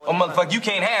Oh, motherfucker, you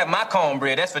can't have my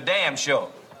cornbread. That's for damn sure.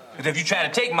 Because if you try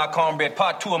to take my cornbread,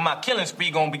 part 2 of my killing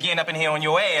spree gonna begin up in here on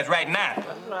your ass right now.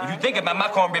 If you think about my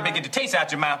cornbread, get the taste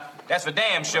out your mouth. That's for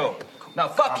damn sure. Now,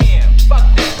 fuck him. Fuck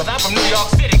that. Because I'm from New York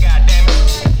City,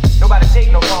 goddammit. Nobody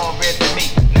take no cornbread from me.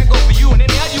 That goes for you and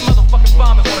any other you motherfucking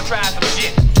farmers wanna try some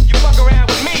shit. You fuck around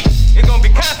with me, it's gonna be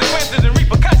consequences and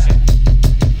repercussions.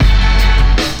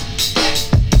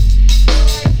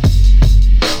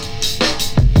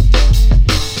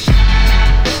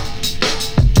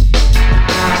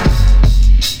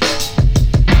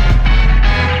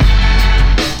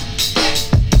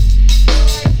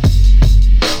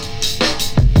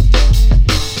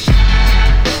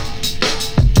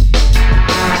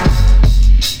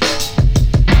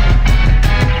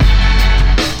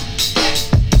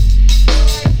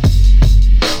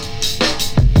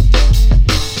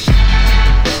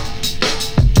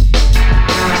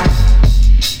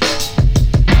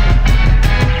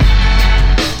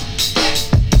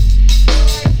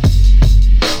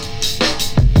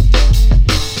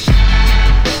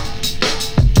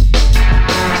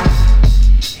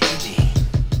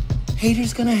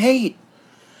 Haters gonna hate.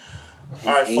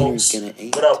 All right, folks.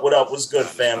 What up? What's good,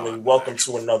 family? Welcome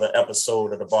to another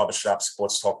episode of the Barbershop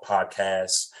Sports Talk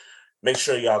Podcast. Make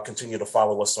sure y'all continue to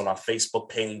follow us on our Facebook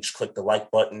page. Click the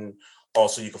like button.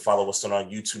 Also, you can follow us on our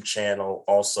YouTube channel.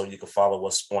 Also, you can follow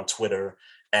us on Twitter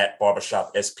at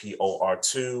Barbershop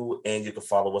SPOR2. And you can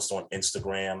follow us on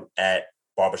Instagram at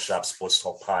Barbershop Sports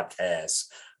Talk Podcast.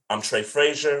 I'm Trey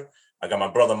Frazier. I got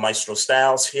my brother Maestro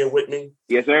Styles here with me.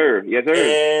 Yes, sir. Yes, sir.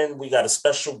 And we got a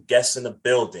special guest in the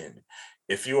building.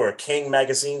 If you are a King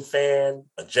Magazine fan,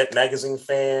 a Jet Magazine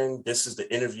fan, this is the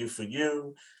interview for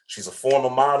you. She's a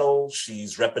former model.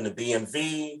 She's repping the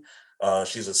DMV.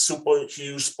 She's a super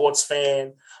huge sports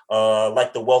fan. I'd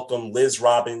like to welcome Liz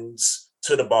Robbins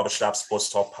to the Barbershop Sports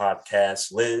Talk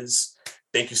Podcast. Liz,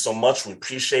 thank you so much. We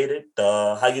appreciate it.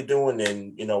 How you doing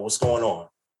and, what's going on?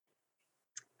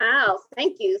 Oh,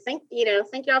 thank you. Thank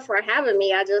y'all for having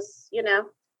me. I just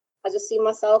see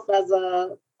myself as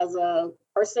a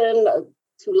person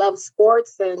who loves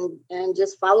sports and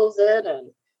just follows it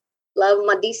and love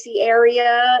my DC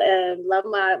area and love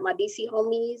my DC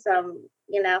homies.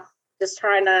 Just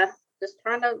trying to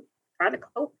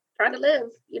cope, trying to live,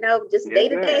 just day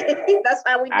to day. That's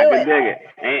how we do it. I can dig it.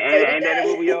 Ain't that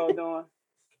what we all doing?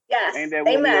 Yes. Ain't that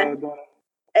what we all doing?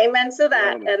 Amen to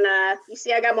that. And you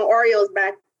see, I got my Orioles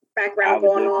background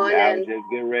going on. I was just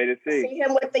getting ready to see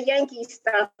him with the Yankee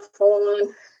stuff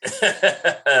on.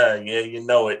 Yeah, you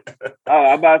know it. Oh,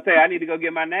 I'm about to say I need to go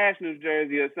get my Nationals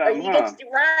jersey or something.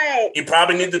 Right. You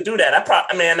probably need to do that.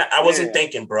 I wasn't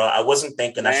thinking, bro. I wasn't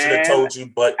thinking. I should have told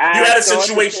you, but you had a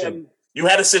situation. You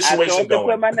had a situation going.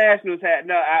 I put my Nationals hat.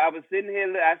 No, I was sitting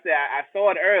here. I said I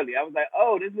saw it early. I was like,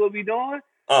 oh, this is what we doing.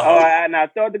 And I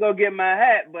started to go get my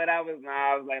hat, but I was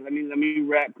like, let me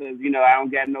wrap because I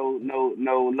don't got no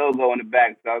logo on the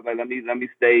back, so I was like, let me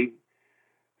stay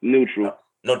neutral.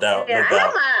 No doubt. Yeah,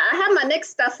 I had my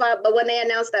Knicks stuff up, but when they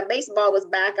announced that baseball was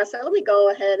back, I said, let me go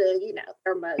ahead and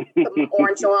put my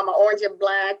orange on, my orange and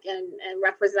black, and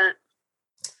represent.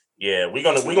 Yeah, we're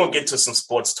gonna get to some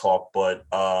sports talk, but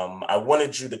I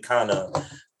wanted you to kind of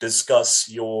discuss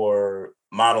your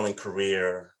modeling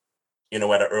career. At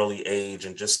an early age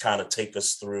and just kind of take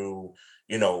us through,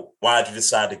 why did you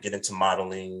decide to get into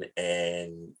modeling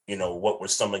and, what were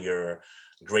some of your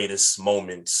greatest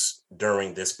moments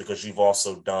during this? Because you've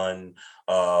also done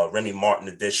Remy Martin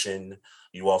edition.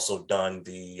 You also done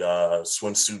the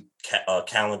swimsuit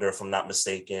calendar, if I'm not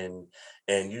mistaken.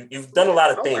 And you've done a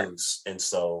lot of things. And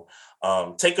so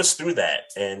take us through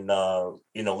that and,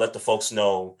 let the folks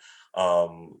know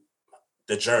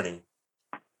the journey.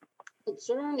 The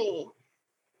journey.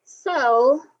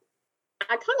 So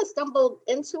I kind of stumbled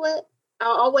into it. I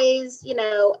always,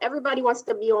 everybody wants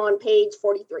to be on page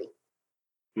 43.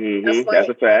 That's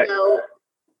a fact.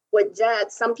 With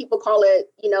Jet, some people call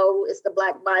it, it's the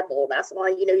Black Bible. That's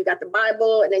one, you got the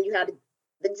Bible and then you had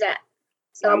the Jet.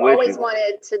 So I've always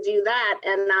wanted to do that.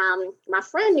 And my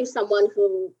friend knew someone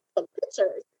who took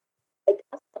pictures. Like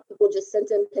people just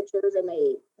sent in pictures and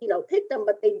they, picked them,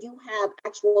 but they do have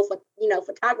actual,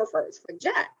 photographers for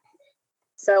Jet.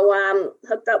 So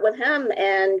hooked up with him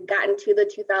and got into the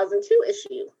 2002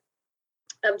 issue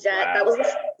of Jet. Wow. That was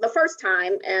the first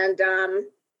time. And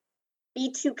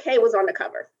B2K was on the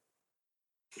cover.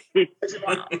 Which is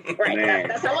wild. Right.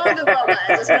 That's how long ago it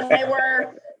was. It's when they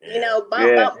were,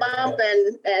 bump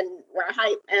and were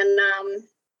hype. And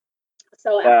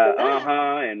so after that.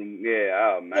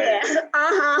 Oh man.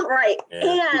 Yeah, right.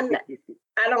 Yeah. And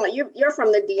I don't know, you're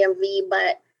from the DMV,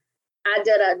 but I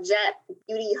did a Jet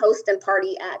Beauty hosting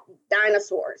party at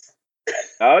Dinosaurs.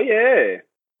 Oh yeah.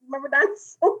 Remember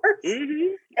Dinosaurs?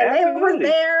 Mm-hmm. And Absolutely. they were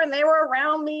there and they were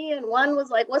around me, and one was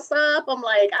like, "What's up?" I'm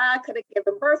like, "I could have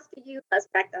given birth to you. Let's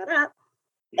back that up."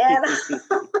 And it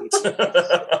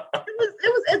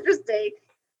was interesting.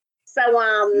 So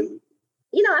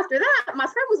after that, my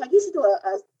friend was like, "You should do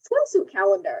a swimsuit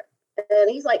calendar." And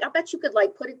he's like, "I bet you could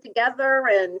like put it together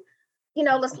and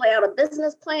let's lay out a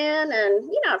business plan."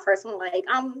 And at first I'm like,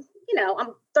 I'm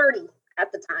 30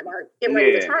 at the time, or getting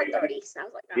ready to turn 30. So I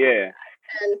was like, oh. Yeah.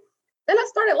 And then I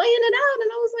started laying it out,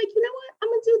 and I was like, you know what? I'm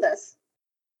gonna do this.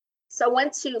 So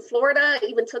went to Florida,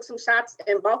 even took some shots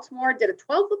in Baltimore, did a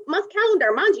 12-month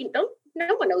calendar. Mind you, no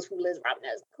one knows who Liz Robin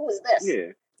is. Who is this?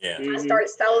 Yeah. Yeah. I started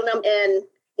selling them in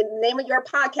the name of your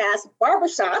podcast,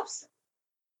 barbershops.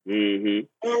 Mm-hmm.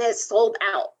 And it sold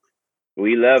out.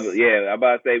 We love it. Yeah, I'm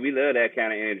about to say, we love that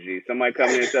kind of energy. Somebody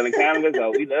coming in selling calendars,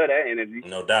 we love that energy.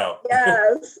 No doubt.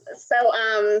 Yes.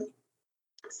 So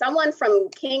someone from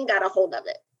King got a hold of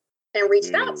it and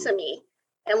reached out to me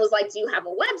and was like, "Do you have a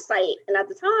website?" And at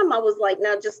the time I was like,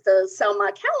 "No, just to sell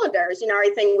my calendars."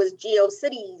 Everything was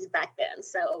GeoCities back then.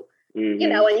 So, and you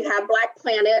have Black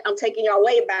Planet. I'm taking y'all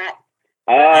way back.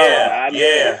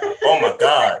 Yeah. Oh my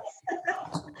God.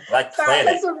 Black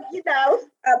Planet. So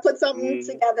I put something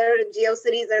together to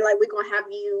GeoCities, and like, we're going to have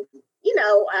you,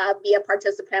 be a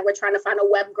participant. We're trying to find a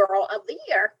web girl of the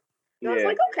year. And I was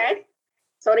like, okay.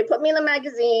 So they put me in the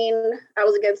magazine. I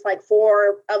was against like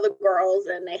 4 other girls,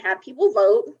 and they had people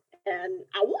vote, and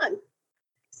I won.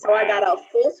 So I got a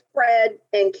full spread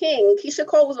in King. Keisha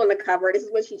Cole was on the cover. This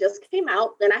is when she just came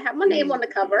out. Then I had my name on the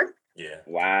cover. Yeah.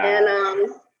 Wow.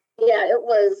 And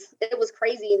it was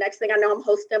crazy. Next thing I know, I'm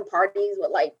hosting parties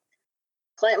with like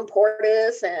Clinton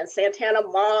Portis and Santana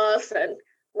Moss and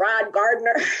Rod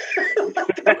Gardner.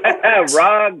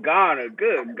 Rod Gardner,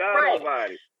 good God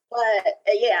Almighty. But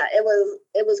yeah,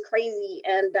 it was crazy.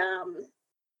 And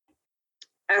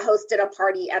I hosted a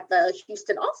party at the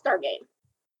Houston All-Star game.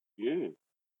 Mm.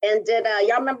 And did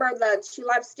y'all remember the Two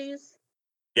Live Stews?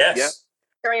 Yes. Yep.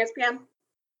 During ESPN?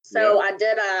 So I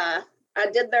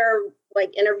did their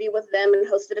like interview with them and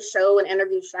hosted a show and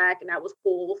interviewed Shaq, and that was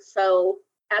cool. So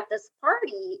at this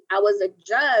party, I was a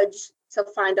judge to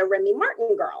find a Remy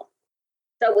Martin girl.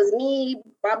 So it was me,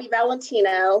 Bobby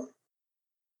Valentino,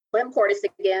 Clint Portis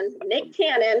again, Nick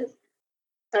Cannon.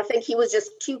 I think he was just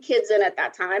 2 kids in at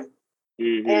that time.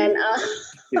 Mm-hmm. And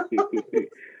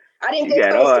I didn't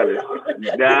get close to him.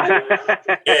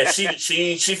 Yeah,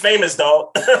 she famous,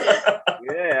 dog.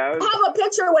 Yeah, I have a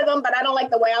picture with him, but I don't like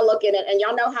the way I look in it. And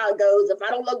y'all know how it goes. If I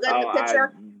don't look good in the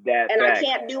picture I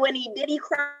can't do any Diddy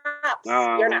crops,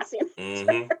 you're not seeing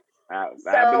mm-hmm.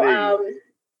 So,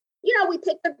 we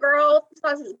picked a girl. She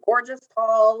was gorgeous,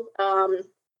 tall,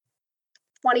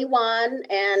 21.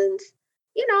 And,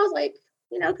 I was like,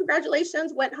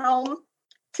 congratulations, went home.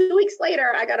 2 weeks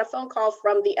later, I got a phone call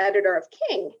from the editor of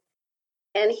King.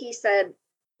 And he said,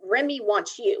 "Remy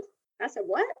wants you." I said,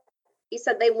 "What?" He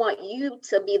said, "They want you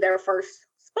to be their first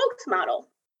spokesmodel."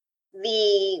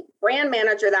 The brand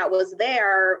manager that was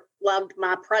there loved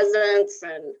my presence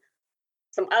and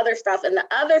some other stuff. And the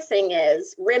other thing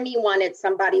is, Remy wanted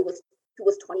somebody who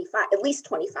was 25, at least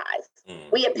 25.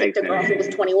 We had picked a girl who was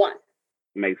 21.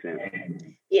 Makes sense.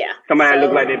 Yeah. Somebody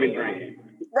looked like they've been drinking.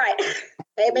 Right.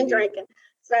 They've been drinking.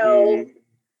 So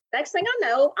next thing I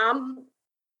know, I'm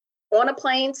on a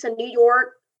plane to New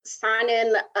York,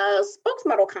 signing a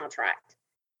spokesmodel contract,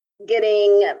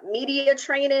 getting media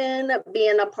training,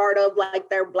 being a part of like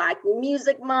their Black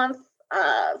Music Month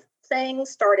thing,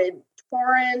 started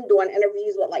touring, doing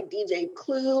interviews with like DJ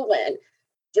Clue and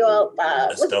Joel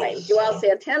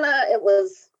Santana. It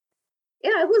was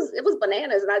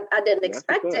bananas, and I didn't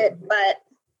expect it. But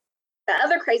the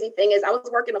other crazy thing is I was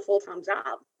working a full-time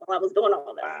job while I was doing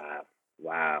all this.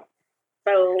 Wow.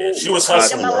 So she was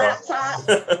hustling, my laptop,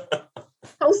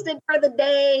 hosted for the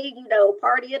day,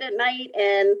 partying at night.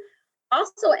 And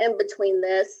also in between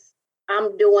this,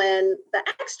 I'm doing the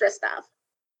extra stuff.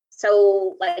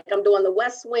 So like I'm doing the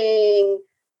West Wing.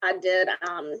 I did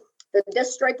the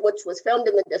District, which was filmed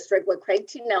in the District with Craig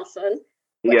T. Nelson.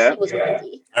 Which he was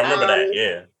crazy. I remember that,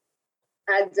 yeah.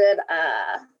 I did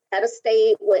Head of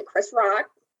State with Chris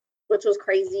Rock, which was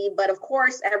crazy. But of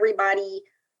course, everybody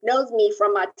knows me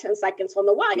from my 10 seconds on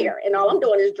The Wire. And all I'm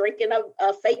doing is drinking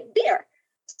a fake beer.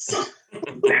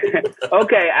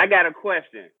 Okay, I got a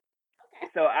question. Okay.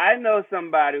 So I know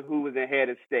somebody who was in Head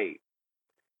of State.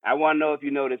 I want to know if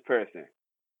you know this person.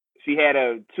 She had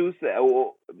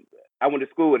I went to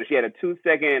school with her. She had a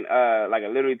 2-second, like a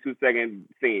literally 2-second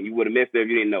scene. You would have missed her if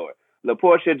you didn't know her.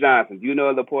 LaPortia Johnson. Do you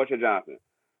know LaPortia Johnson?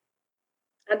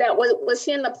 That was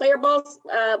she in the players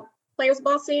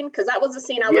ball scene? Because that was the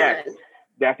scene I was in.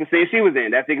 That's the scene she was in.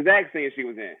 That's the exact scene she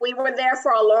was in. We were there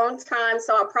for a long time,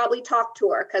 so I probably talked to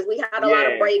her because we had a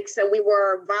lot of breaks and we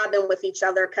were vibing with each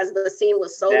other because the scene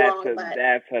was so long. But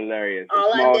that's hilarious.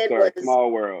 All I did was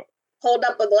small world. Hold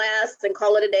up a glass and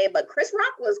call it a day. But Chris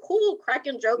Rock was cool,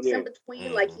 cracking jokes in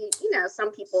between. Like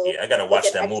some people. Yeah, I gotta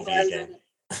watch that movie again.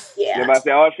 Yeah. About to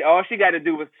say, all she got to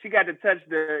do was she got to touch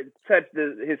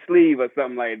his sleeve or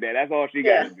something like that. That's all she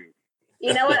got to do.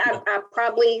 You know what? I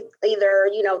probably either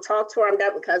talk to her on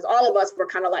that because all of us were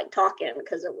kind of like talking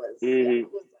because it was it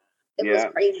was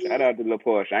crazy. Shout out to La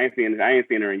Porsche. I ain't seen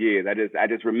her in years. I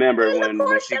just remember when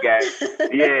she got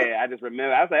I just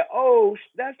remember. I was like, oh,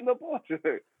 that's La Porsche.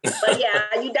 But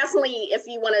yeah, you definitely, if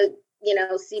you want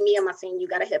to see me in my scene, you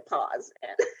got to hit pause.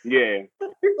 Yeah.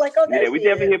 Like, oh, yeah, we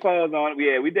definitely hit pause on it.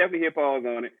 Yeah, we definitely hit pause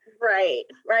on it. Right.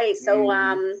 So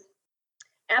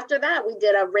after that, we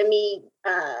did a Remy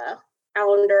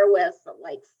calendar with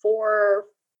like 4-5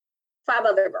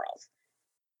 other girls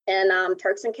and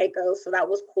Turks and Caicos, so that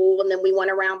was cool. And then we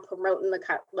went around promoting the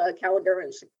calendar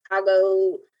in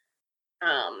Chicago.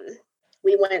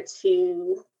 We went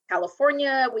to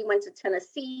California, we went to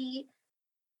Tennessee,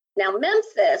 now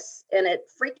Memphis, and it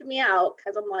freaked me out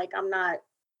because I'm like, I'm not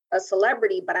a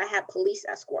celebrity, but I had police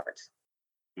escorts.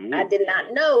 I did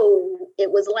not know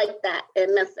it was like that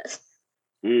in Memphis.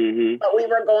 But we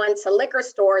were going to liquor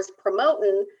stores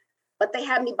promoting, but they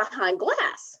had me behind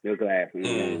glass. Your glass.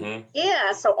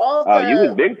 Yeah, so all you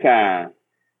was big time.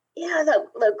 Yeah,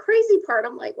 the crazy part,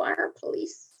 I'm like, why are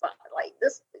police like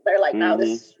this? They're like, no,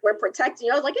 we're protecting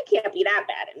you. I was like, it can't be that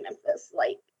bad in Memphis.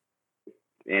 Like,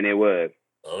 and it was.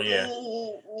 Oh yeah.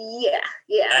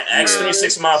 Yeah. Ask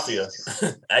 26 Mafia.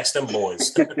 Ask them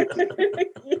boys. Yeah.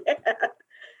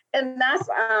 And that's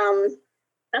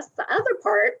the other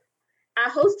part. I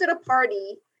hosted a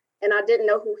party and I didn't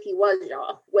know who he was,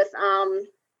 y'all. With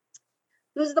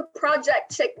who's the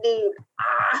project chick dude?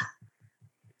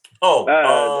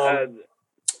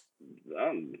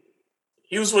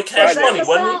 He was with Cash Money,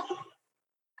 wasn't he?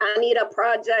 I need a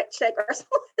project chick or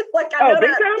something. Like I know Big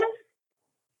that. Timers?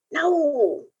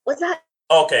 No, was that?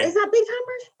 Okay. Is that Big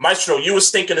Timers? Maestro, you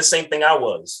was thinking the same thing I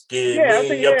was. Give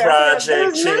me a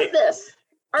project chick. Memphis.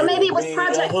 Or maybe it was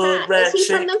Project Pat. Is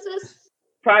he from Memphis?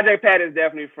 Project Pat is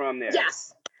definitely from there.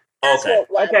 Yes. Okay.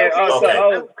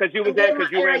 Because you were in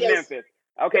Memphis.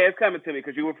 Okay, it's coming to me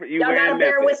because you were in Memphis. Y'all gotta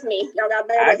bear with me.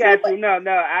 I got you.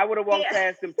 No, I would have walked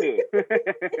past him too.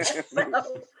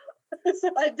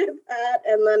 So I did that,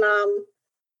 and then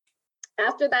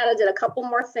after that, I did a couple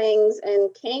more things in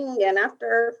King, and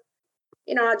after,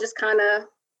 I just kind of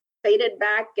faded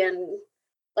back and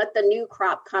let the new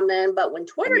crop come in. But when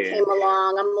Twitter came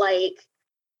along, I'm like,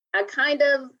 I kind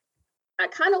of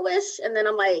wish, and then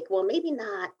I'm like, well, maybe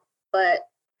not, but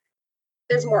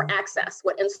there's more access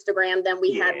with Instagram than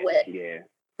we had with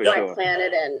Black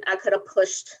Planet, and I could have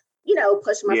pushed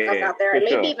my stuff out there, and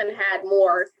maybe even had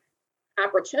more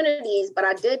opportunities. But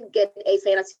I did get a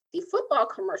fantasy football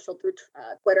commercial through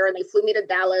Twitter, and they flew me to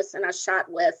Dallas, and I shot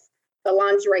with the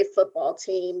lingerie football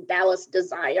team, Dallas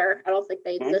Desire. I don't think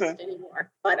they exist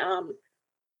anymore, but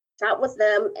shot with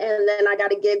them, and then I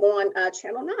got a gig on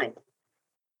Channel 9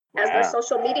 as their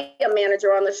social media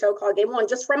manager on the show called Game On,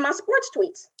 just from my sports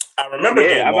tweets. I remember.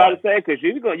 Yeah, I'm about to say, because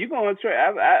you going Trey.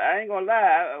 I ain't gonna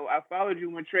lie. I followed you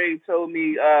when Trey told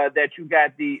me that you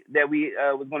got that we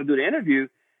was gonna do the interview,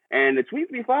 and the tweets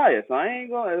be fire. So I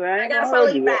gotta follow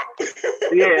you back.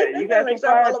 Yeah, you got some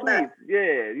fire tweets.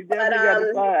 Yeah, you definitely got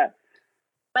the fire.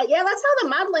 But yeah, that's how the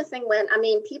modeling thing went. I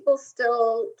mean, people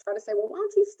still try to say, well, why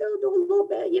don't you still do a little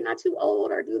bit? You're not too old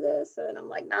or do this. And I'm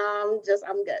like, nah,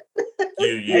 I'm good.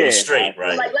 You're straight,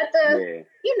 right? Like, let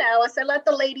I said, let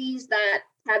the ladies that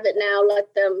have it now,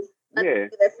 let them do their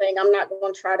thing. I'm not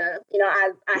going to try to,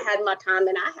 I had my time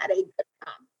and I had a good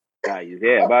time.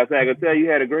 But I can tell you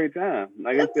had a great time.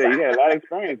 Like I said, you had a lot of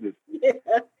experiences.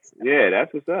 Yeah,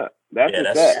 that's what's up. That's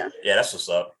what's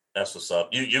up. That's what's up.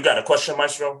 You got a question,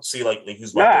 Maestro? See, like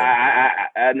who's about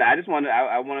I just want to.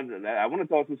 I want to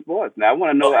talk some sports. Now I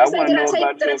want to know.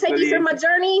 Did I take you through my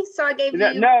journey? So I gave you.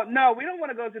 No, we don't want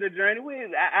to go to the journey.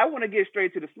 I want to get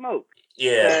straight to the smoke.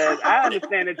 Yeah. I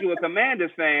understand that you're a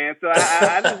Commanders fan, so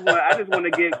I just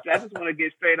want to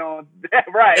get straight on.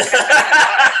 Right.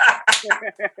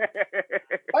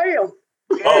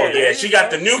 Oh yeah, she got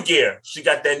the new gear. She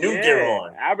got that new gear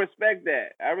on. I respect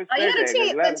that. The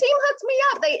team hooked me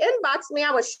up. They inboxed me.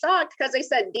 I was shocked because they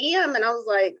said DM, and I was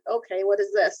like, okay, what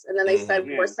is this? And then they said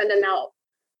we're sending out,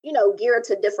 gear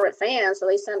to different fans. So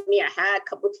they sent me a hat,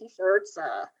 couple T-shirts,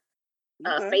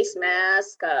 face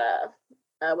mask,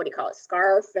 what do you call it,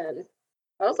 scarf, and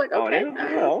I was like, okay.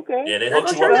 Okay. Yeah, they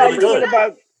hooked you up really good.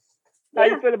 How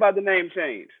you feel about the name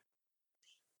change?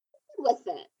 With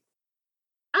that,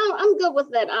 I'm good with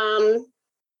that.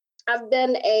 I've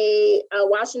been a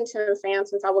Washington fan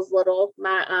since I was little.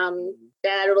 My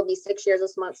dad, it'll be 6 years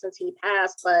this month since he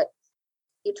passed, but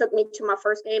he took me to my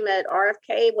first game at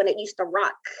RFK when it used to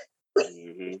rock.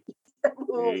 Mm-hmm.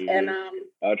 And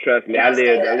trust me, I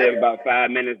live about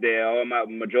 5 minutes there.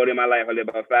 Majority of my life, I live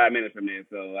about 5 minutes from there.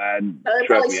 So they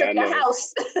probably shook your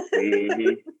house.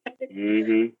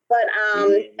 But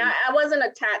I wasn't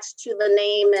attached to the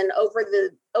name, and over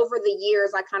the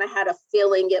years, I kind of had a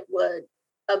feeling it would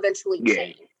eventually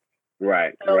change.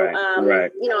 Right. So,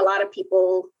 right. You know, a lot of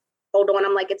people hold on.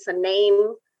 I'm like, it's a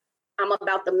name. I'm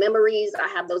about the memories. I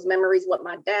have those memories with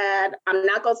my dad. I'm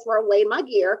not going to throw away my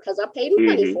gear because I paid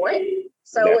money for it.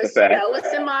 So it's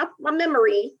in my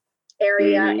memory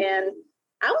area. And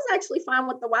I was actually fine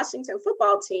with the Washington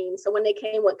football team. So when they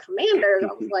came with Commanders,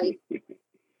 I was like,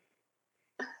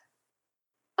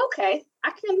 okay,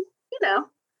 I can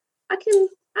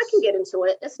get into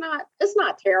it. It's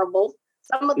not terrible.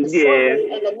 Some of the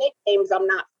slogans and the nicknames I'm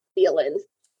not feeling.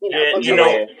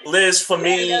 Liz, for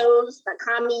me, the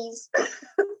commies.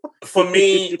 For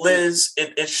me, Liz,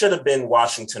 it should have been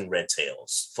Washington Red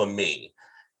Tails for me.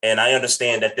 And I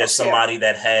understand that there's somebody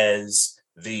that has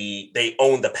they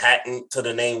own the patent to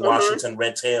the name Washington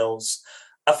Red Tails.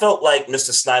 I felt like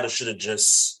Mr. Snyder should have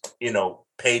just,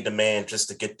 paid the man just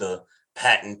to get the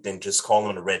patent and just call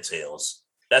him the Red Tails.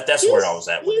 That's where I was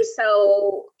at with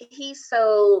it. He's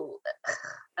so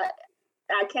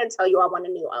I can't tell you I want a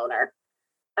new owner.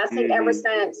 I think ever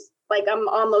since, I'm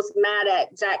almost mad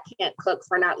at Jack Kent Cooke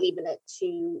for not leaving it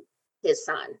to his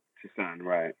son. His son,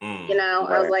 right. I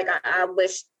was like, I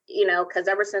wish, because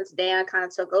ever since Dan kind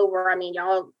of took over, I mean,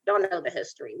 y'all know the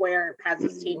history. Where has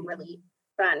his team really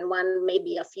gotten won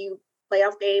maybe a few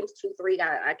playoff games, 2, 3,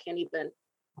 I can't even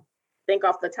think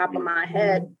off the top of my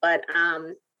head. But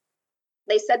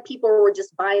they said people were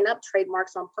just buying up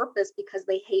trademarks on purpose because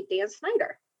they hate Dan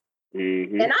Snyder.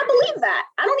 And I believe that.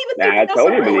 I don't even think that's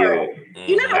totally a rumor. believe it.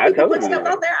 You know how people put stuff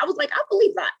out there? I was like, I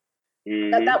believe that.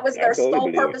 That was their sole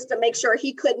purpose to make sure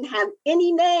he couldn't have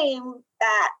any name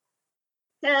that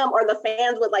him or the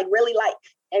fans would really like,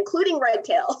 including Red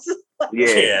Tails.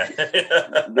 Yeah.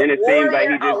 Then it seemed like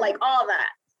he just all that.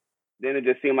 Then it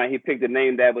just seemed like he picked a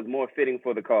name that was more fitting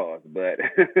for the cause, but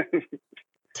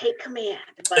take command.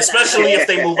 But, especially if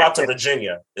they move out to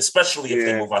Virginia.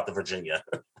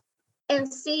 And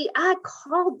see, I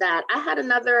called that. I had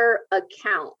another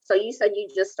account. So you said you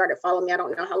just started following me. I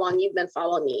don't know how long you've been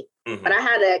following me, but I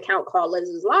had an account called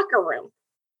Liz's Locker Room.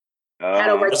 Had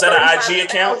over was that an IG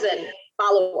account?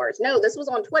 Followers. No, this was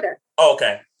on Twitter. Oh,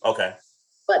 okay.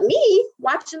 But me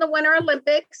watching the Winter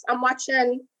Olympics, I'm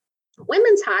watching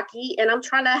women's hockey, and I'm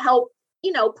trying to help,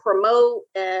 promote,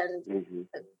 and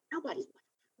nobody's.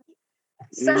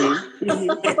 So, so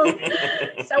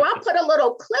I put a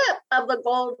little clip of the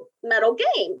gold medal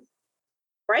game,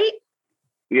 right?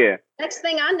 Yeah. Next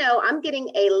thing I know, I'm getting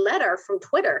a letter from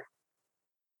Twitter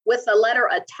with a letter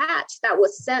attached that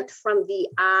was sent from the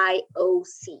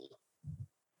IOC.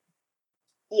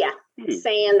 Yeah,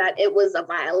 saying that it was a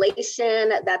violation,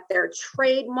 that they're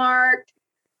trademarked,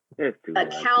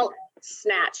 account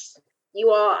snatched.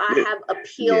 You all, I have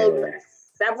appealed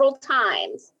several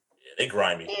times. They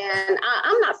grimy. And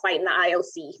I'm not fighting the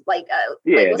IOC.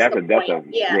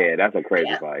 That's a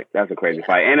crazy fight. That's a crazy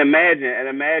fight. And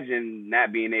imagine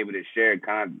not being able to share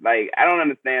I don't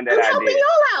understand that idea. I'm helping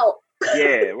y'all out.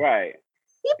 Yeah, right.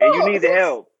 And you need the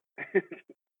help.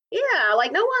 Yeah,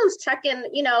 no one was checking,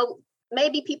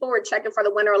 maybe people were checking for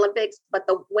the Winter Olympics, but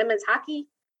the women's hockey.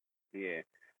 Yeah.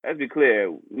 Let's be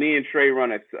clear. Me and Trey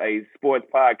run a sports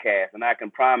podcast, and I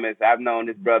can promise I've known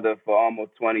this brother for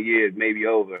almost 20 years, maybe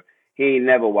over. He ain't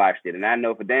never watched it, and I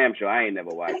know for damn sure I ain't never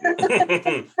watched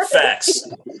it. Facts.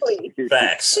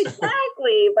 Facts.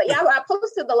 Exactly. But yeah, I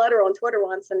posted the letter on Twitter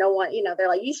once, and no one, they're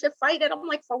like, "You should fight it." I'm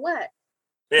like, "For what?"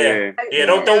 Yeah.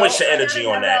 Don't waste your energy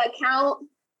on that account.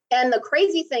 And the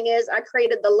crazy thing is, I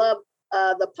created the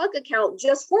Puck account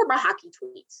just for my hockey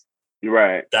tweets.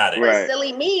 Right. Got it. Right.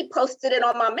 Silly me posted it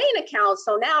on my main account.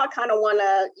 So now I kind of want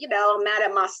to, I'm mad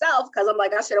at myself because I'm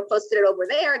like, I should have posted it over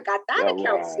there. Got that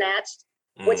account snatched,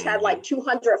 which had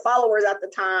 200 followers at the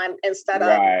time instead of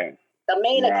the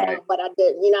main account. But I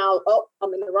didn't,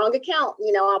 I'm in the wrong account.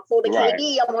 I pulled a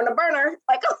KD. I'm on the burner.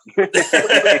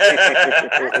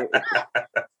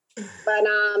 But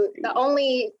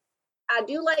I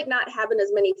do like not having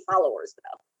as many followers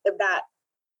though. If that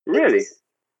really.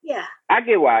 Yeah. I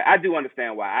get why. I do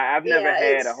understand why. I've never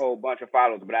had a whole bunch of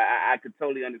followers, but I could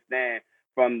totally understand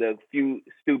from the few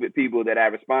stupid people that I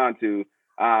respond to,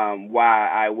 why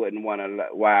I wouldn't want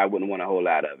a whole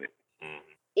lot of it.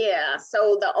 Yeah.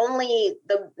 So the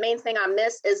main thing I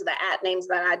miss is the at names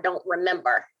that I don't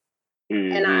remember.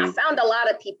 Mm-hmm. And I found a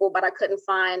lot of people, but I couldn't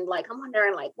find, like, I'm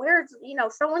wondering, like, where's,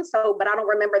 so-and-so, but I don't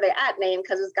remember their at name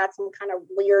because it's got some kind of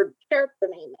weird character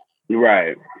name.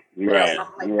 Right. Something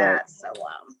like that.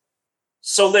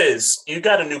 So Liz, you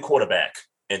got a new quarterback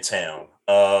in town.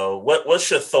 What's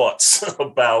your thoughts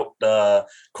about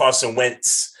Carson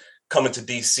Wentz coming to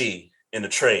DC in the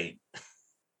trade?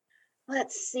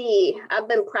 Let's see. I've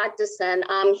been practicing.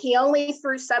 He only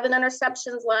threw 7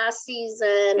 interceptions last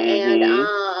season. And,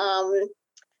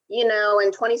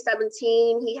 in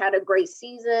 2017, he had a great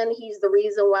season. He's the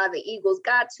reason why the Eagles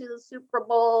got to the Super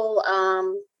Bowl.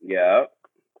 Yeah.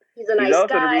 He's a nice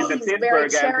guy. He's very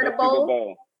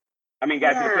charitable. Got to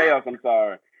the playoffs, I'm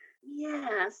sorry.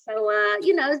 Yeah. So,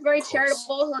 he's very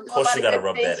charitable. He'll do a lot of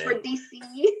good things for DC.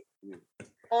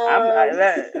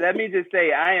 Let me just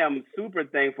say, I am super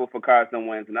thankful for Carson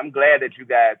Wentz, and I'm glad that you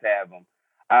guys have him.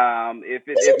 If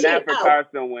not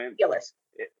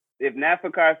for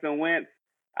Carson Wentz,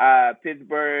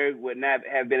 Pittsburgh would not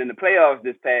have been in the playoffs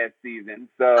this past season.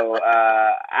 So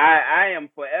I am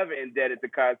forever indebted to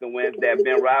Carson Wentz that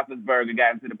Ben Roethlisberger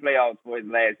got into the playoffs for his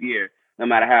last year, no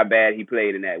matter how bad he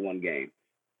played in that one game.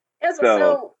 Yeah,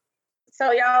 so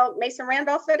y'all, Mason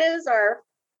Randolph it is, or?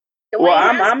 Well,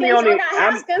 I'm the only. Ain't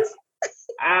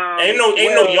no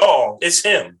y'all. It's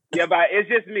him. Yeah, but it's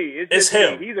just me. It's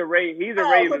him. Me. He's a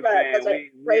Ravens fan. That's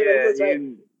right. Ravens,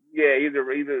 he's a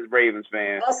Ravens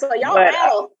fan. Also, y'all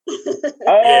battle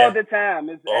all the time.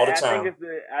 All the time.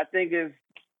 I think it's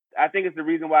the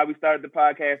reason why we started the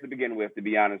podcast to begin with. To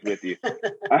be honest with you,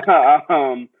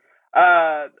 I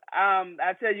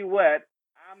tell you what.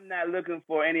 I'm not looking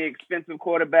for any expensive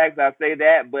quarterbacks. I'll say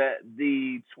that, but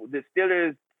the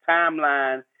Steelers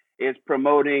timeline is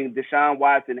promoting Deshaun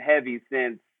Watson heavy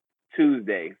since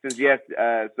Tuesday,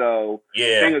 so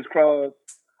fingers crossed.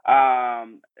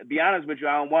 Be honest with you,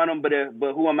 I don't want him, but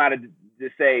who am I to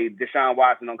say Deshaun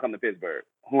Watson don't come to Pittsburgh?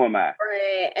 Who am I?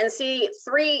 Right, and see,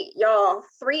 3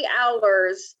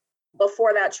 hours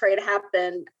before that trade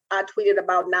happened, I tweeted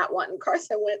about not wanting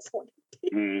Carson Wentz.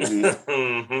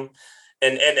 Mm-hmm.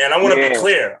 And I want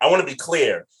to be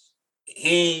clear.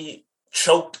 He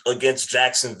choked against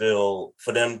Jacksonville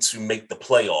for them to make the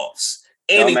playoffs.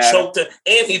 And he choked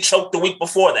the week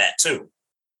before that too.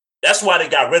 That's why they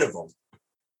got rid of him.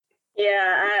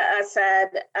 Yeah, I said,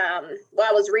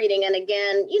 I was reading, and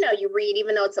again, you read,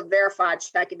 even though it's a verified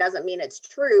check, it doesn't mean it's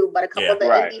true, but a couple of the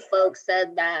indie folks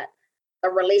said that the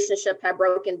relationship had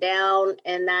broken down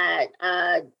and that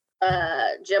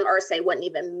Jim Irsay wouldn't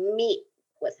even meet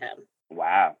with him.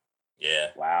 Wow. Yeah.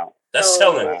 Wow. That's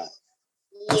telling.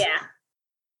 Yeah.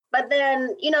 But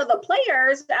then, the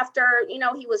players, after,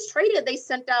 he was traded, they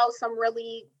sent out some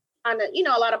really kind of,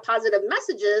 a lot of positive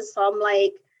messages. So I'm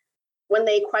like, when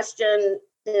they question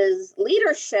his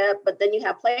leadership, but then you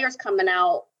have players coming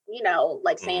out,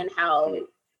 like saying how,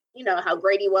 how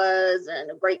great he was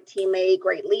and a great teammate,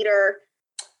 great leader.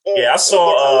 I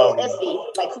saw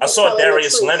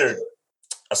Darius Leonard.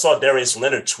 I saw Darius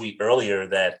Leonard tweet earlier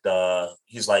that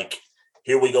he's like,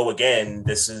 here we go again.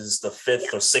 This is the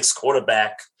 5th or 6th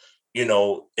quarterback, in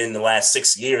the last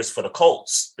 6 years for the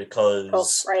Colts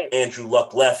because Andrew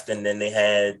Luck left and then they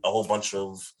had a whole bunch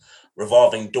of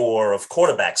revolving door of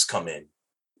quarterbacks come in.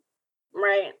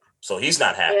 Right. So he's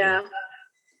not happy. Yeah.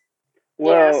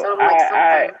 Well, so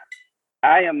I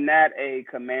am not a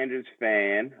Commanders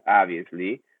fan,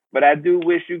 obviously. But I do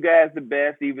wish you guys the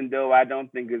best, even though I don't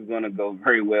think it's going to go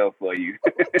very well for you.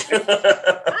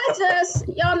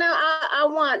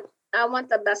 I want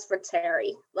the best for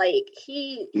Terry. Like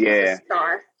he's a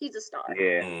star. He's a star.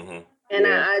 Yeah. Mm-hmm. And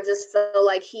I just feel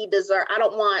like he deserves. I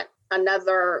don't want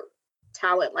another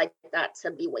talent like that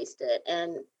to be wasted.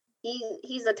 And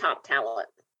he's a top talent.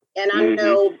 And I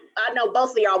know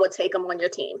both of y'all would take him on your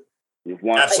team.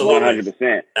 Absolutely.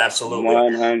 100%. Absolutely.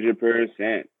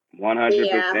 100%. 100%.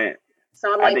 Yeah.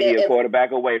 So I think he's a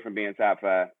quarterback away from being top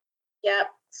 5. Yep.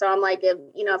 So I'm like,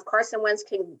 if Carson Wentz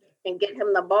can get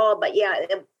him the ball, but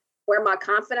where my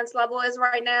confidence level is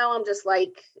right now, I'm just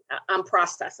like, I'm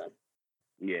processing.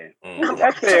 Yeah.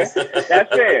 That's fair.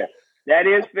 That's fair. That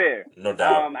is fair. No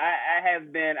doubt. I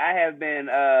have been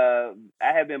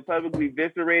publicly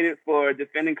eviscerated for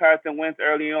defending Carson Wentz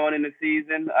early on in the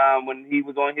season when he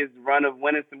was on his run of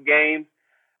winning some games.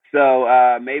 So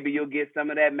maybe you'll get some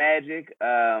of that magic.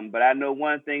 But I know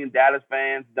one thing, Dallas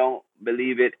fans don't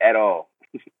believe it at all.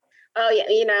 Oh, yeah.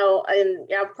 And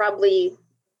I'll probably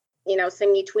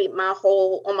Cindy tweet,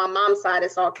 on my mom's side,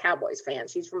 it's all Cowboys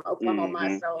fans. She's from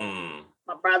Oklahoma. So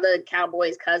my brother,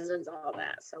 Cowboys, cousins, all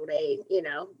that. So they,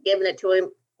 giving it to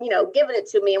him, giving it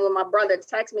to me. And when my brother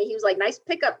texted me, he was like, nice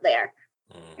pickup there.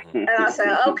 And I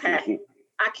said, okay.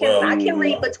 I can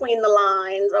read between the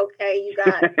lines. Okay, you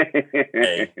got it.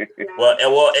 Hey.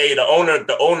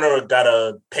 The owner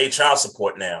gotta pay child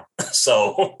support now,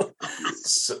 so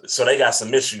they got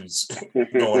some issues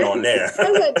going on there.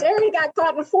 Jerry got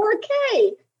caught in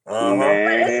 4K.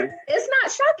 But it's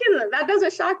not shocking. That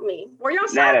doesn't shock me. Were y'all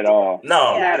shocked? Not at all.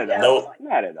 No, not at all. Nope.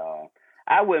 Not at all.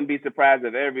 I wouldn't be surprised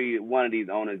if every one of these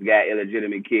owners got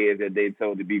illegitimate kids that they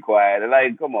told to be quiet.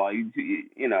 Like, come on,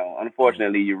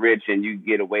 unfortunately, you're rich and you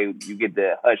get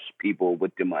to hush people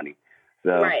with your money.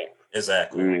 So right,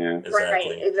 exactly, exactly,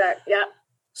 right, exactly, yeah.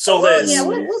 So Liz,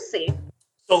 we'll see.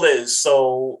 So Liz,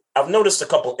 I've noticed a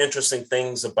couple interesting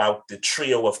things about the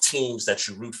trio of teams that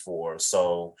you root for.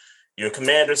 So you're a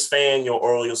Commanders fan, you're an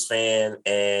Orioles fan,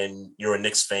 and you're a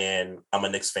Knicks fan. I'm a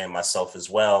Knicks fan myself as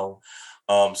well.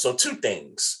 So two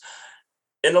things.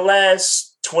 In the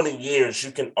last 20 years,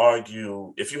 you can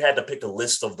argue, if you had to pick a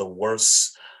list of the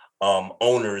worst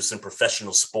owners in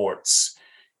professional sports,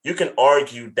 you can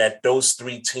argue that those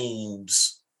three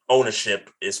teams' ownership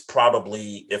is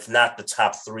probably, if not the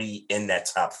top three, in that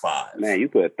top five. Man, you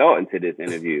put a thought into this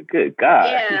interview. Good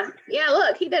God. Yeah,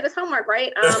 look, he did his homework,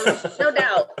 right? No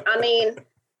doubt. I mean,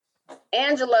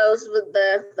 Angelo's with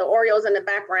the Orioles in the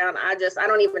background, I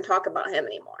don't even talk about him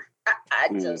anymore. I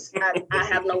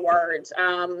have no words.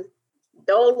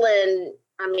 Dolan,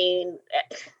 I mean,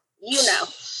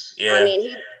 Yeah. I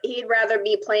mean, he'd rather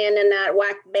be playing in that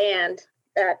whack band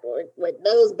that with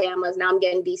those Bamas. Now I'm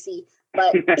getting DC,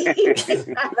 but he'd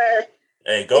rather.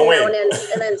 Hey, go in.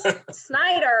 And then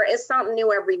Snyder is something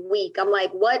new every week. I'm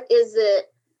like, what is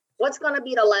it? What's going to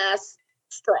be the last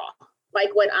straw?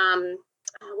 Like what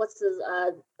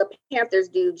the Panthers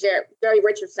do, Jerry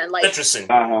Richardson. Like Richardson.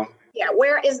 Yeah,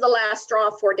 where is the last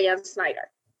straw for Dan Snyder?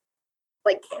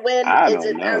 Like, when is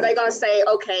it? Are they going to say,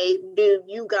 okay, dude,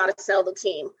 you got to sell the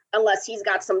team, unless he's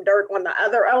got some dirt on the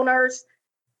other owners?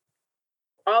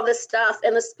 All this stuff,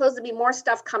 and there's supposed to be more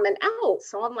stuff coming out.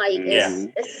 So I'm like,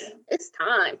 it's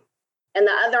time. And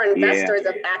the other investors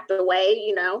have backed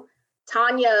away.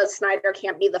 Tanya Snyder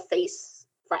can't be the face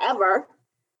forever.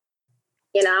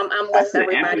 I'm with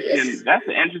everybody. That's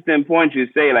an interesting point you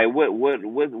say. Like, what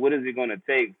is it going to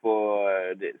take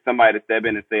for somebody to step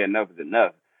in and say enough is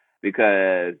enough?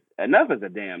 Because enough is a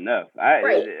damn enough.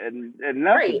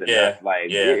 Enough is enough. Like,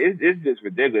 it's just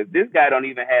ridiculous. This guy don't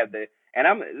even have the.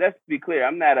 And let's be clear.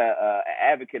 I'm not a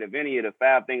advocate of any of the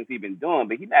foul things he's been doing,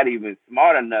 but he's not even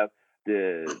smart enough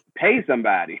to pay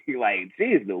somebody. Like,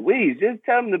 geez Louise, just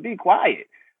tell him to be quiet.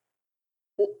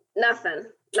 Nothing.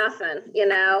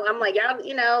 I'm like,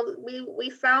 we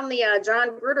found the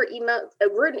John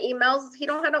Gruden emails. He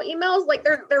don't have no emails. Like,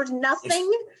 there's nothing.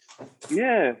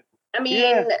 Yeah. I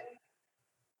mean,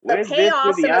 the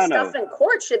payoffs and the stuff in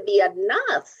court should be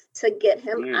enough to get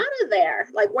him out of there.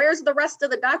 Like, where's the rest of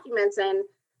the documents? And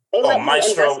they let him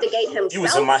investigate himself. You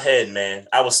was in my head, man.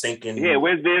 I was thinking,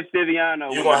 where's Vince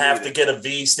Stiviano? You're gonna have to get a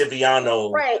V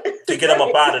Stiviano to get him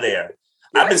up out of there.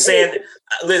 I've been saying,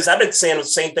 Liz, the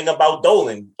same thing about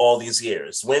Dolan all these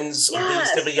years. When's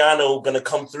Stiviano going to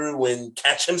come through and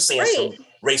catch him saying some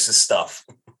racist stuff?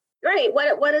 Right.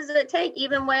 What does it take?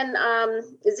 Even when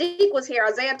Zeke was here,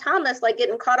 Isaiah Thomas, like,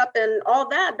 getting caught up in all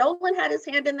that, Dolan had his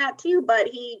hand in that too, but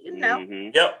he,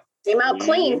 came out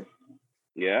clean.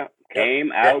 Yeah,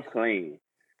 came out clean.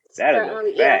 That is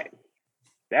a fact.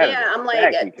 I'm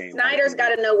like, Snyder's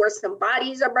got to know where some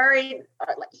bodies are buried.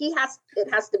 Like, it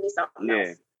has to be something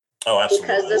else. Oh, absolutely.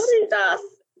 Because this stuff.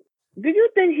 Do you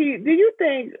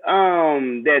think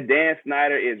that Dan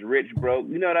Snyder is rich broke?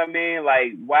 You know what I mean?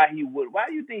 Like, why do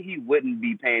you think he wouldn't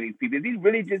be paying these people? Is he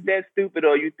really just that stupid,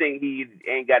 or you think he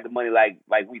ain't got the money like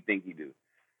we think he do?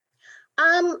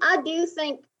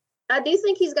 I do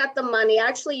think he's got the money. I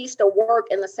actually used to work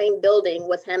in the same building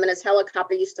with him, and his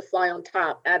helicopter used to fly on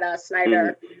top at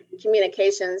Snyder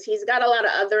Communications. He's got a lot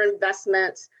of other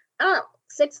investments.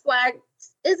 Six Flags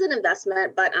is an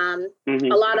investment, but a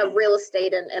lot of real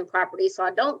estate and property. So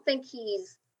I don't think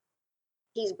he's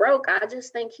broke. I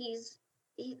just think he's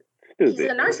a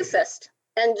narcissist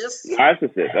and just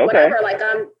narcissist. Okay. Whatever. Like,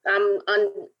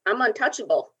 I'm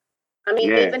untouchable. I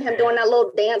mean, even him doing that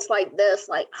little dance like this,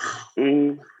 like.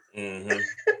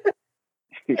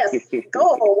 Yes,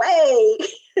 go away.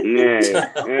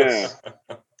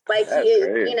 Like,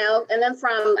 and then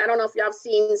from, I don't know if y'all have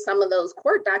seen some of those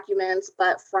court documents,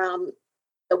 but from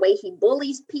the way he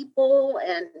bullies people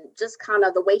and just kind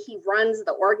of the way he runs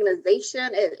the organization.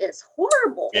 It's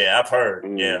horrible. Yeah, I've heard.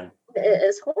 Yeah.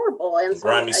 It's horrible. And so,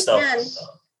 grimy again, stuff.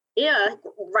 Yeah,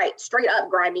 right. Straight up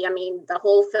grimy. I mean, the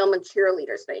whole film and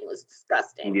cheerleaders thing was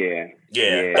disgusting. Yeah.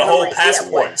 The whole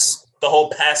passports. The whole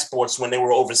passports when they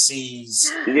were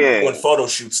overseas doing photo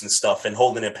shoots and stuff and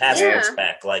holding their passports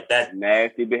back like that.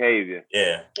 Nasty behavior.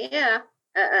 Yeah. Yeah.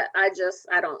 I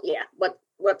don't,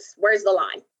 where's the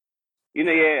line?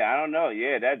 I don't know.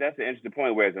 Yeah, that's an interesting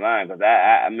point. Where's the line? Because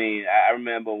I mean, I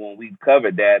remember when we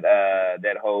covered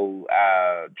that whole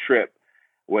trip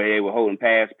where they were holding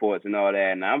passports and all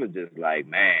that, and I was just like,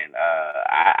 man,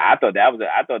 I thought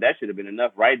that should have been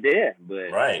enough right there,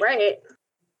 but right,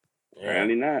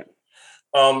 apparently not.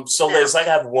 So Liz, I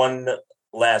have one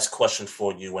last question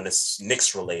for you, and it's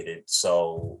Knicks related.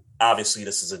 So obviously,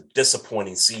 this is a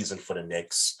disappointing season for the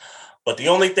Knicks. But the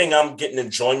only thing I'm getting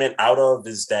enjoyment out of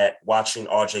is that watching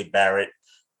RJ Barrett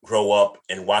grow up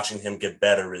and watching him get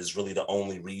better is really the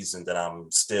only reason that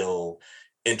I'm still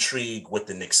intrigued with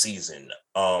the Knicks season.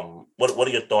 What are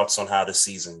your thoughts on how the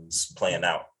season's playing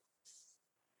out?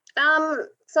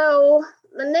 So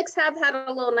the Knicks have had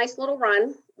a nice little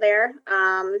run there.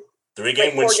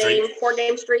 3-game win streak.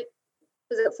 4-game streak.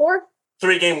 Is it 4?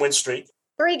 3-game win streak.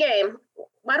 3-game.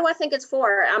 Why do I think it's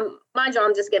 4? Mind you,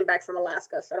 I'm just getting back from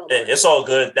Alaska, so I don't. It's all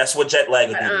good. That's what jet lag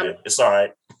would do. It's all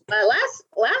right.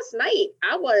 Last night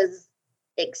I was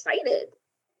excited.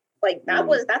 Like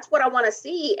that's what I want to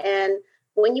see. And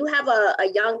when you have a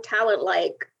young talent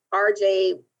like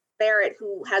RJ Barrett,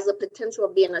 who has the potential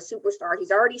of being a superstar, he's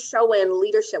already showing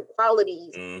leadership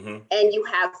qualities, and you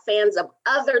have fans of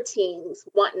other teams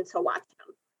wanting to watch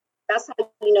him. That's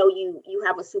how you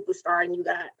have a superstar, and you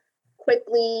got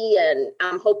Quickly, and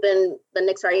I'm hoping the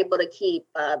Knicks are able to keep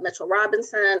Mitchell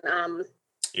Robinson.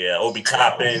 Obi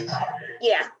Toppin.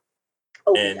 Yeah.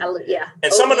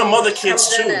 And some of them other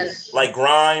kids too, like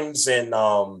Grimes and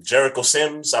Jericho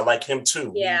Sims. I like him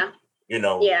too. Yeah.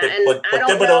 But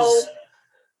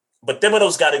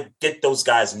Thibodeau's got to get those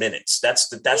guys minutes. That's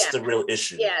the real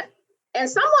issue. Yeah. And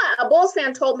a Bulls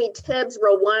fan told me Tibbs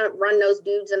will run those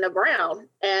dudes in the ground,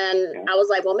 and I was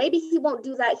like, well, maybe he won't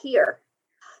do that here.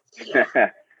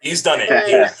 Yeah. He's done it.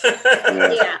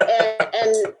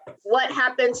 And what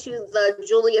happened to the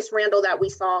Julius Randle that we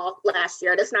saw last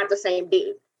year? That's not the same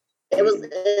dude. It was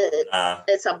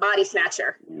it's a body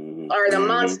snatcher, or the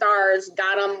Monstars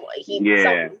got him.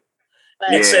 But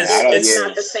it's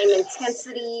not the same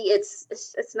intensity.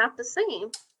 It's not the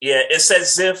same. Yeah, it's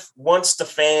as if once the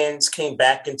fans came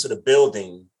back into the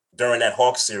building during that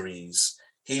Hawks series,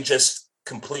 he just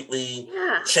completely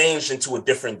changed into a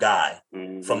different guy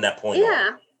from that point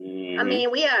on. I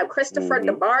mean, we have Christopher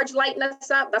DeBarge lighting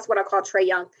us up. That's what I call Trae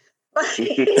Young.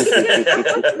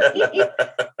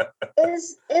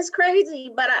 It's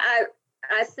crazy, but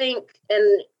I think,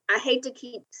 and I hate to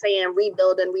keep saying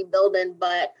rebuilding,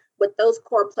 but with those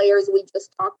core players we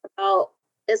just talked about,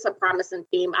 it's a promising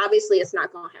team. Obviously, it's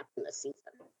not going to happen this season.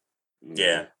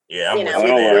 Yeah, don't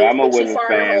worry, I'm a Wizards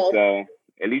fan, so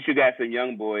at least you got some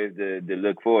young boys to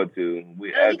look forward to.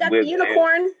 You got the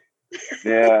unicorn.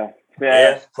 Yeah,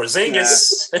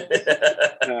 Porzingis.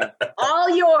 All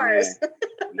yours.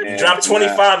 He dropped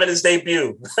 25 in his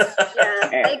debut.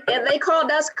 They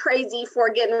called us crazy for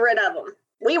getting rid of him.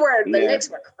 The Knicks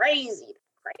were crazy.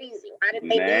 Why did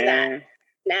they do that?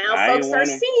 Now folks are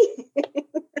seeing.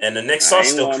 And the Knicks are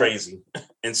still crazy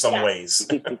in some ways.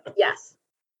 Yes.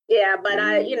 Yeah, but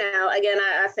I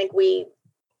think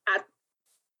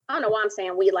I don't know why I'm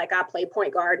saying we, like I play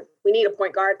point guard. We need a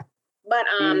point guard. But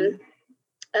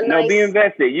be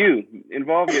invested. You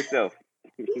involve yourself.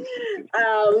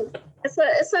 It's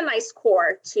a nice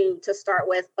core to start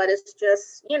with, but it's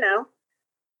just, I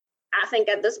think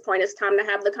at this point it's time to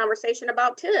have the conversation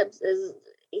about Tibbs.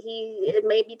 It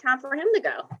may be time for him to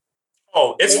go.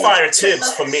 Oh, it's fire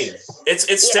Tibbs for me.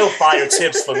 It's still fire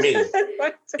Tibbs for me.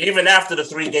 Even after the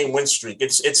 3-game win streak,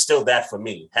 it's still that for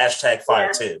me. #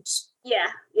 fire Tibbs.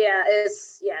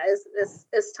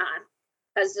 It's time.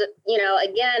 As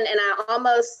again, and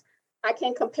I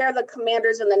can compare the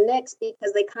Commanders and the Knicks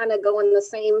because they kind of go in the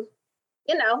same,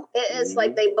 it's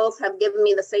like they both have given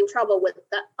me the same trouble with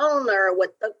the owner,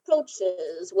 with the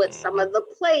coaches, with some of the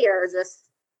players. It's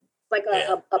like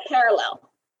a parallel.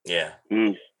 Yeah.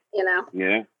 Yeah.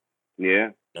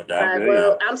 No doubt.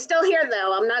 Well, I'm still here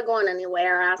though. I'm not going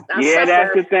anywhere. I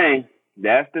that's the thing.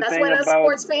 That's what us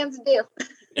sports fans do.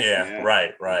 Yeah,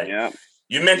 right. Yeah.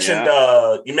 You mentioned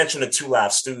the 2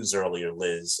 Live Stews earlier,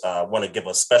 Liz. I want to give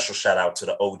a special shout out to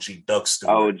the OG Doug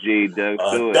Stewart. Doug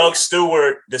Stewart. Doug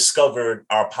Stewart discovered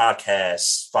our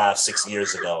podcast 5-6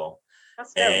 years ago.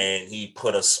 and he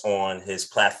put us on his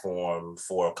platform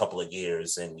for a couple of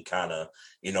years, and we kind of,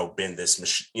 been this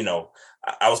machine.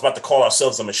 I was about to call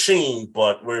ourselves a machine,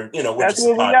 but we're That's just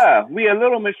what we are. We a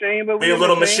little machine, but we're a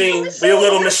little machine. We're a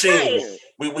little machine.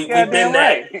 We've been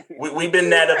that. We've been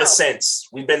that ever since.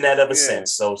 We've been that ever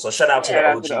since. So shout out to the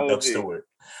OG Doug Stewart.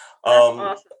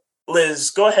 Awesome.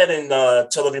 Liz, go ahead and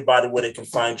tell everybody where they can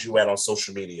find you at on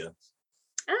social media.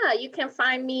 You can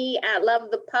find me at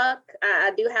Love the Puck.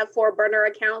 I do have 4 burner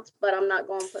accounts, but I'm not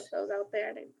going to put those out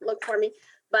there. They look for me.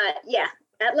 But yeah,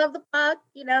 at Love the Puck,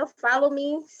 follow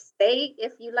me. Stay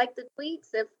if you like the tweets.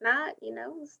 If not,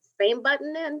 same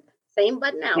button in, same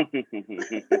button out.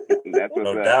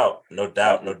 No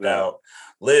doubt.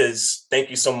 Liz, thank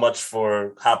you so much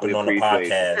for hopping on the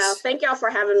podcast. Thank y'all for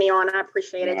having me on. I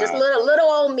appreciate it. Just little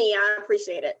old me. I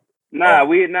appreciate it. You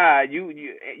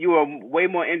are way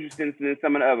more interesting than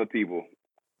some of the other people.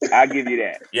 I'll give you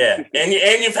that. Yeah, and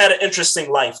you've had an interesting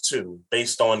life too,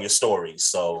 based on your stories.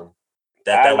 So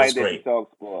that was great. You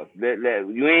talk sports.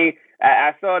 You ain't.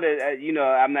 I saw that.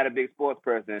 I'm not a big sports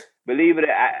person. Believe it,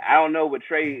 I don't know what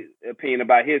Trey's opinion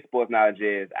about his sports knowledge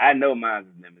is. I know mine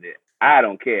is limited. I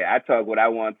don't care. I talk what I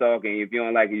want to talk, and if you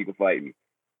don't like it, you can fight me.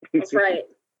 That's right.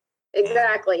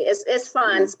 Exactly. It's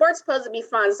fun. Sports supposed to be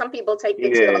fun. Some people take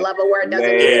it to a level where it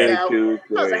doesn't need to go.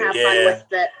 Supposed to have fun with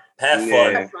it.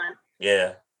 Have fun.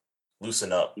 Yeah.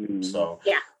 Loosen up. So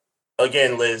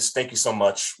again, Liz, thank you so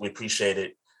much. We appreciate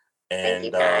it.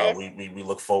 And we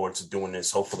look forward to doing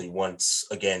this hopefully once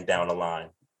again down the line.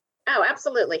 Oh,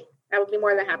 absolutely. I would be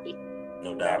more than happy.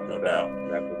 No doubt. That's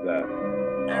what's up.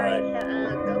 All right.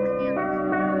 Go